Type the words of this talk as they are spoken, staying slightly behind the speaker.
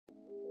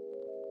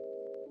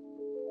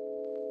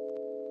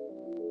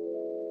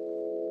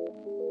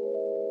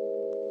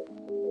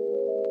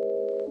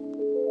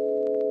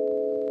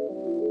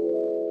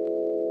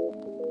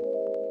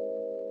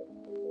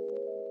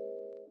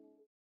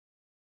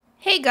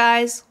Hey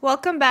guys,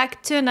 welcome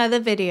back to another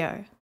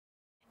video.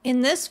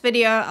 In this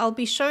video, I'll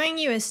be showing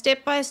you a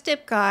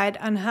step-by-step guide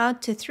on how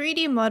to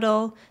 3D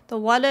model the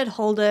wallet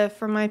holder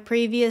from my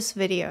previous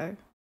video,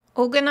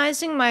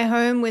 organizing my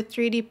home with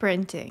 3D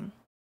printing.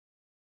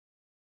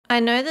 I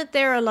know that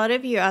there are a lot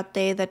of you out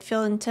there that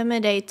feel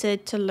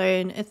intimidated to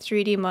learn a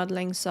 3D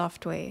modeling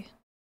software.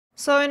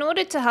 So in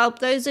order to help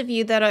those of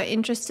you that are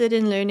interested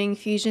in learning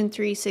Fusion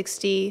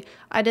 360,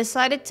 I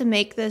decided to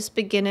make this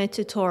beginner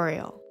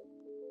tutorial.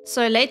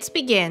 So let's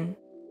begin.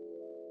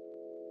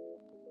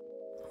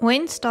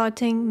 When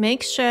starting,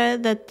 make sure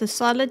that the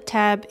solid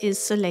tab is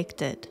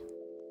selected.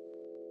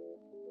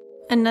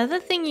 Another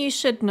thing you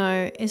should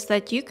know is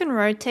that you can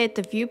rotate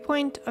the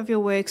viewpoint of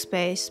your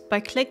workspace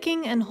by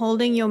clicking and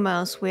holding your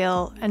mouse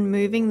wheel and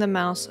moving the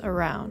mouse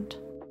around.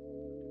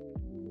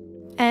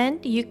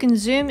 And you can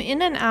zoom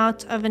in and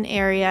out of an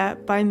area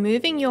by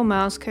moving your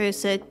mouse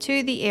cursor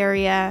to the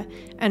area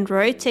and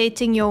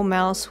rotating your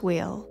mouse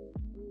wheel.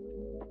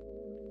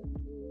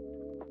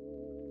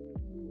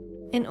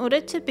 In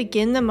order to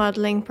begin the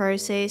modeling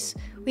process,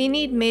 we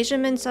need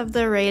measurements of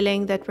the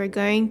railing that we're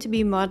going to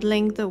be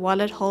modeling the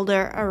wallet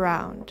holder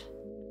around.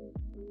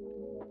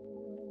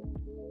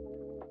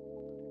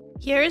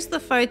 Here is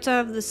the photo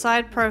of the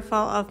side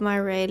profile of my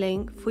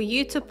railing for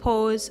you to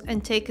pause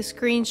and take a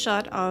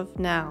screenshot of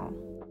now.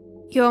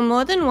 You are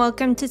more than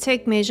welcome to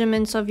take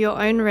measurements of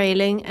your own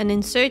railing and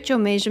insert your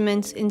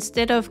measurements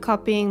instead of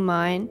copying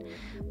mine.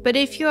 But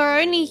if you are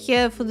only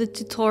here for the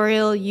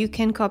tutorial, you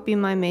can copy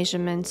my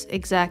measurements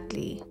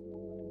exactly.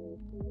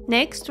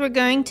 Next, we're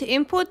going to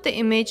import the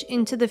image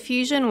into the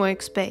Fusion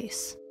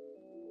workspace.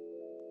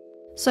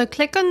 So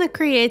click on the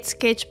Create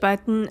Sketch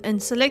button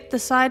and select the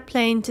side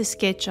plane to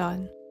sketch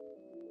on.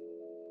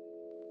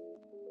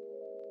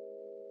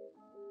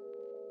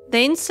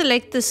 Then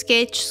select the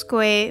Sketch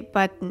Square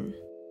button.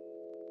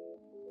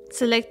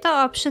 Select the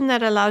option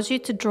that allows you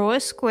to draw a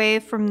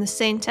square from the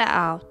center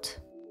out.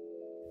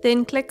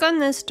 Then click on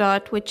this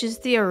dot, which is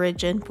the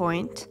origin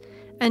point,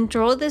 and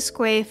draw the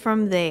square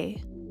from there.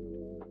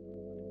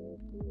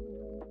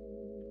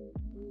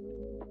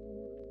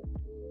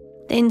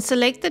 Then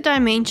select the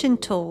dimension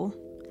tool.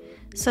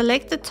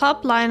 Select the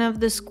top line of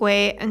the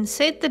square and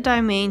set the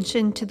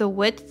dimension to the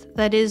width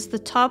that is the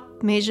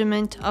top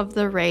measurement of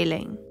the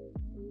railing.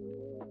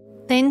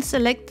 Then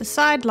select the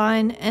side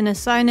line and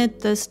assign it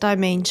this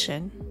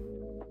dimension.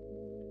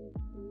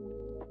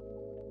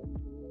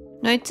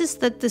 Notice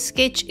that the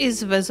sketch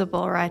is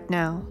visible right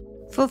now.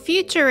 For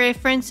future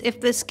reference, if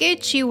the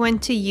sketch you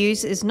want to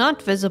use is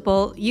not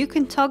visible, you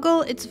can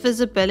toggle its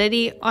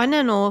visibility on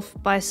and off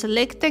by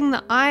selecting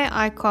the eye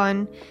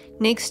icon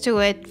next to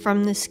it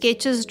from the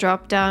Sketches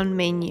drop-down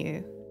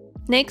menu.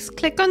 Next,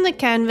 click on the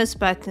Canvas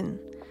button.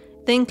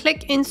 Then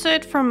click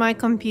Insert from my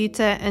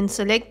computer and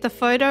select the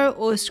photo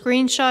or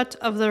screenshot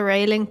of the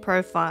railing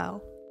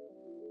profile.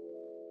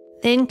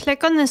 Then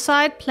click on the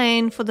side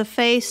plane for the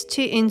face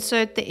to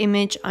insert the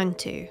image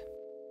onto.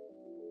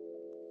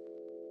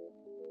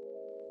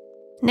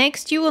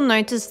 Next, you will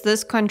notice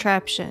this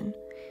contraption.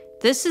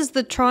 This is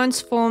the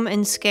transform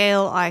and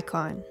scale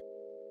icon.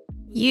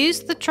 Use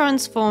the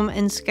transform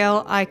and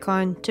scale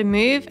icon to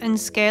move and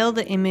scale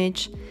the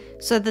image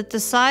so that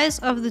the size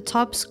of the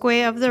top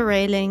square of the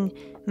railing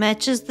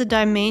matches the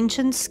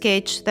dimension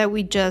sketch that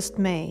we just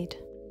made.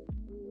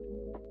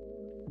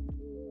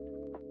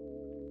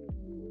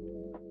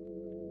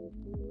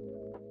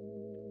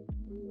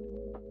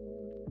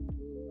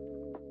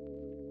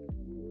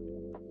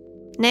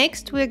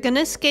 Next, we're going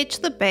to sketch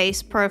the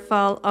base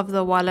profile of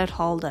the wallet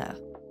holder.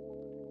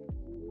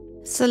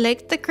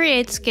 Select the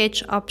Create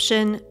Sketch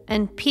option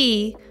and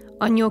P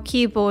on your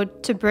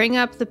keyboard to bring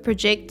up the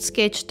Project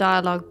Sketch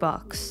dialog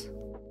box.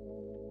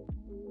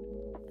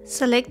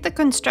 Select the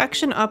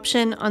Construction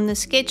option on the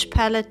Sketch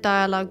Palette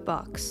dialog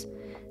box.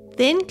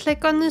 Then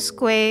click on the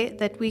square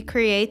that we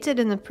created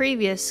in the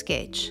previous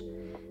sketch.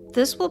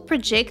 This will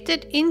project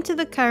it into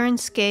the current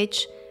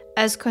sketch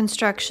as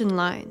construction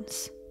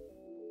lines.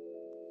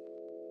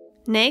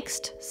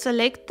 Next,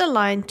 select the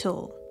Line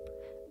tool,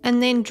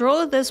 and then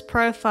draw this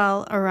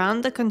profile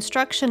around the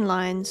construction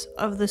lines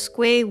of the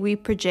square we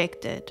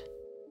projected.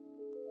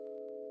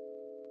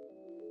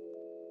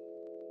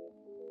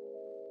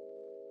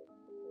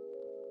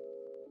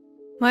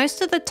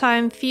 Most of the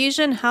time,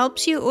 Fusion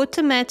helps you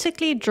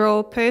automatically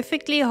draw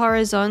perfectly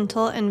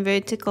horizontal and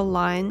vertical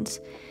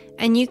lines,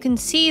 and you can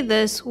see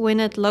this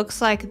when it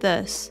looks like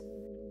this,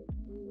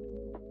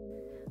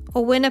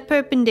 or when a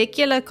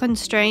perpendicular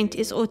constraint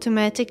is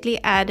automatically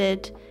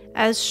added,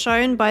 as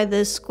shown by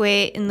this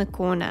square in the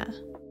corner.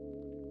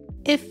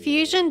 If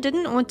Fusion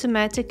didn't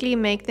automatically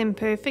make them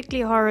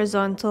perfectly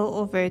horizontal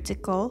or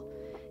vertical,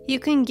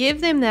 you can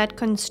give them that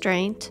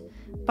constraint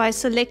by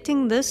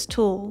selecting this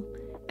tool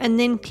and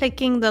then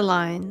clicking the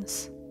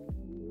lines.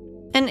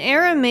 An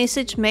error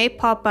message may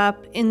pop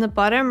up in the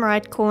bottom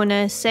right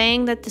corner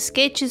saying that the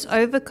sketch is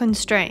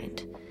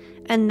over-constrained,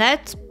 and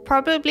that's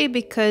probably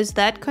because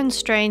that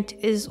constraint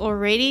is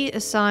already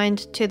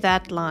assigned to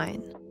that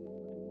line.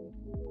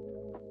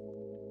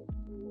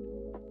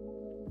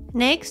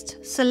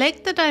 Next,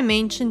 select the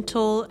dimension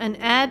tool and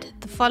add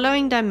the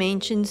following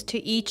dimensions to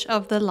each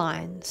of the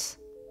lines.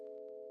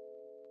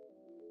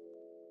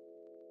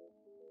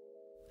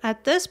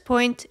 At this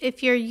point,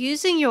 if you're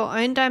using your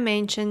own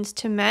dimensions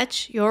to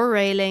match your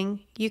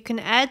railing, you can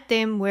add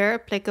them where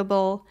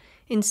applicable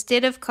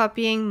instead of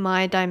copying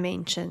my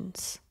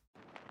dimensions.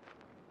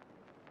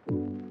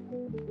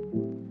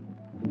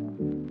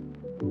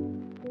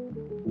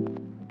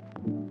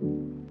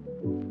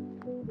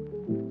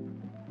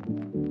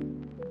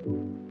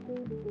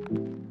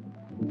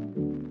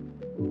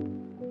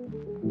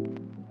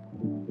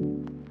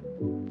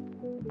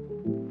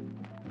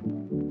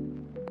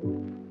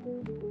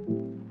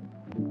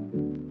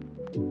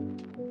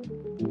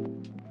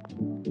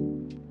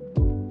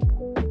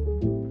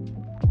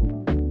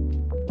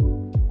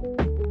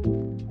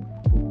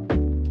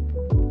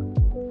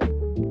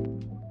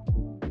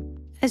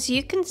 As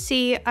you can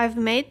see, I've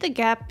made the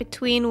gap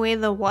between where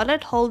the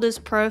wallet holder's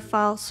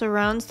profile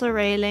surrounds the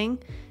railing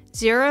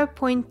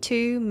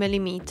 0.2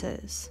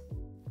 millimeters.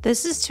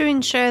 This is to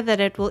ensure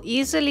that it will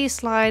easily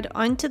slide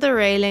onto the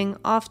railing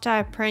after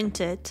I print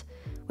it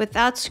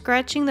without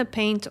scratching the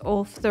paint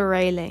off the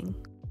railing.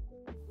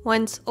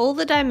 Once all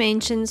the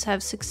dimensions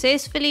have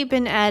successfully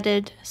been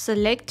added,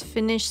 select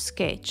Finish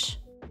Sketch.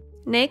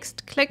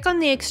 Next, click on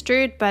the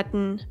Extrude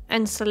button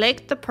and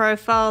select the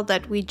profile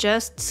that we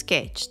just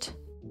sketched.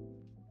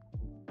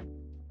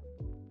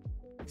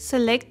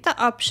 Select the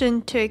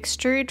option to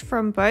extrude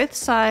from both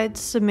sides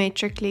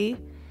symmetrically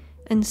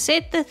and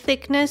set the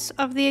thickness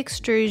of the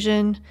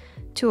extrusion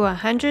to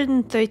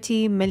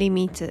 130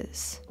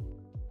 millimeters.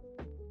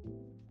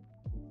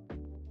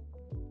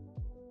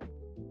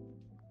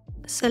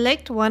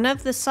 Select one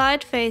of the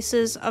side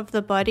faces of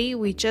the body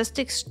we just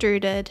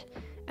extruded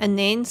and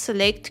then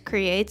select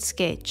Create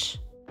Sketch.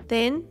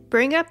 Then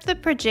bring up the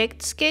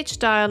Project Sketch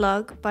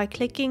dialog by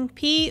clicking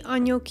P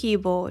on your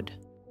keyboard.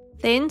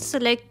 Then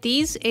select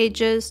these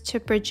edges to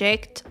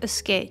project a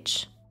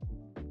sketch.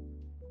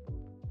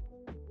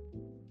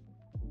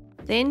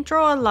 Then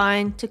draw a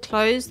line to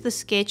close the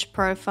sketch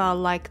profile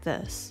like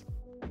this.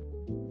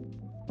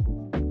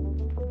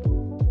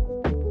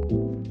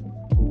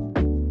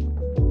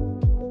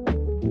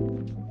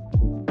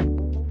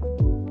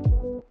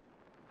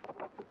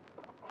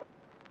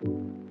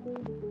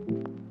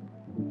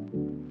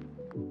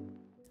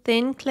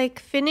 Then click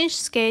Finish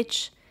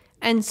Sketch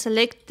and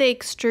select the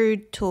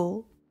Extrude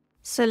tool.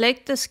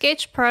 Select the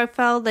sketch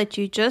profile that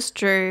you just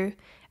drew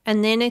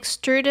and then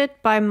extrude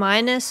it by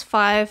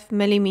 -5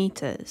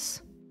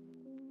 millimeters.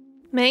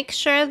 Make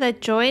sure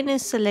that Join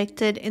is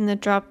selected in the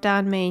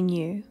drop-down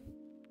menu.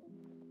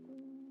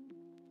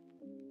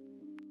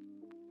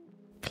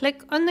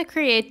 Click on the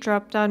Create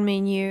drop-down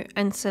menu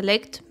and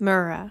select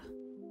Mirror.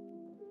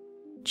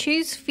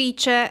 Choose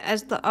Feature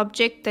as the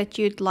object that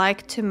you'd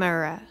like to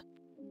mirror.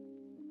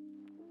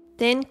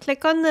 Then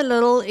click on the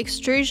little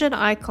extrusion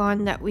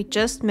icon that we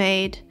just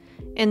made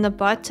in the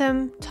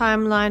bottom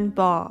timeline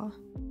bar.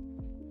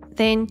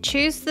 Then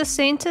choose the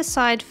center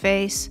side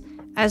face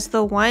as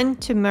the one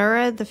to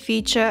mirror the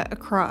feature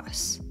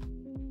across.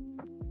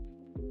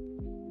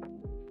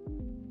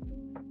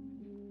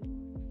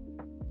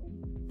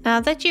 Now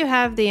that you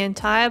have the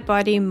entire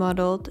body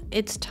modeled,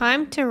 it's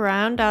time to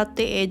round out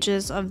the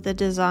edges of the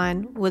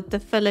design with the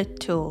Fillet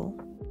tool.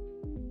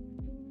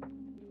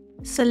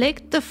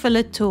 Select the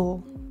Fillet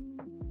tool.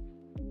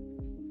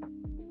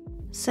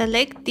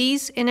 Select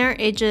these inner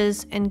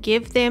edges and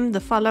give them the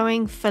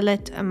following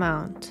fillet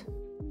amount.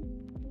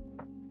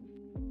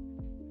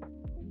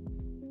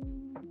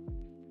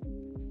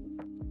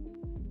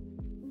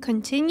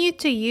 Continue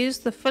to use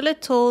the Fillet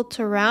tool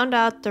to round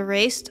out the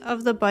rest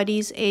of the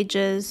body's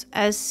edges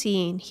as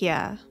seen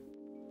here.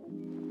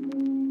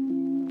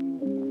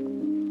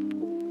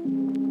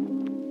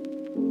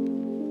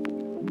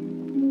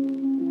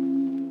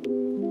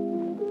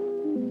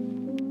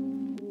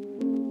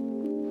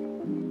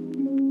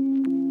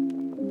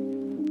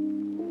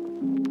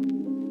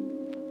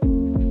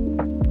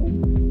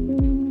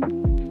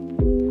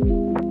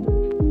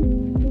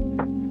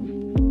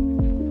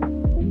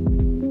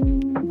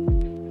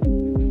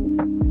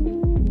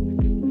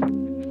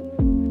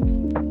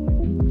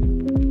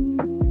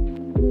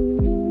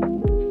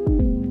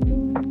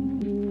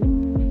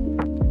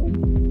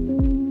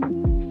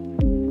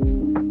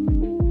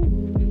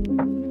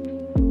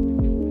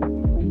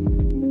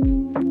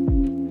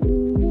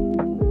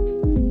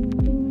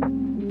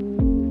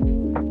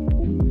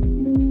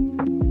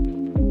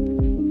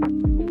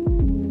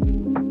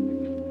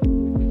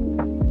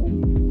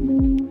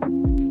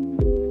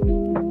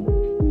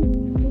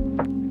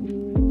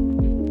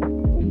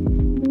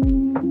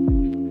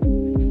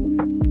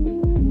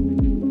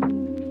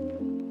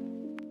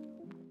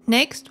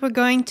 Next, we're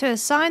going to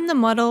assign the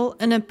model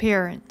an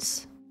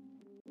appearance.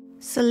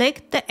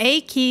 Select the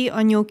A key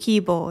on your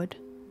keyboard.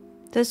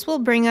 This will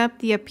bring up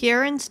the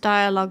Appearance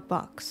dialog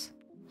box.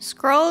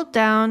 Scroll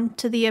down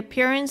to the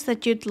appearance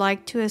that you'd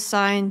like to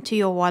assign to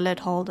your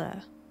wallet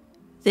holder.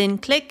 Then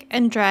click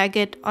and drag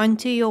it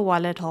onto your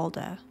wallet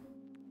holder.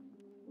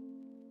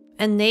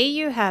 And there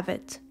you have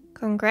it.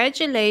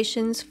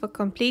 Congratulations for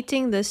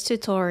completing this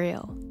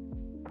tutorial.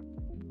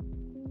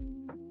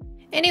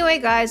 Anyway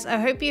guys, I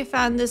hope you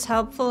found this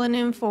helpful and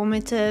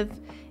informative.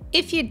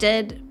 If you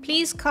did,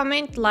 please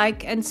comment,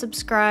 like, and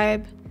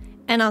subscribe,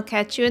 and I'll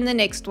catch you in the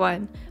next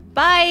one.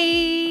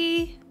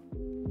 Bye!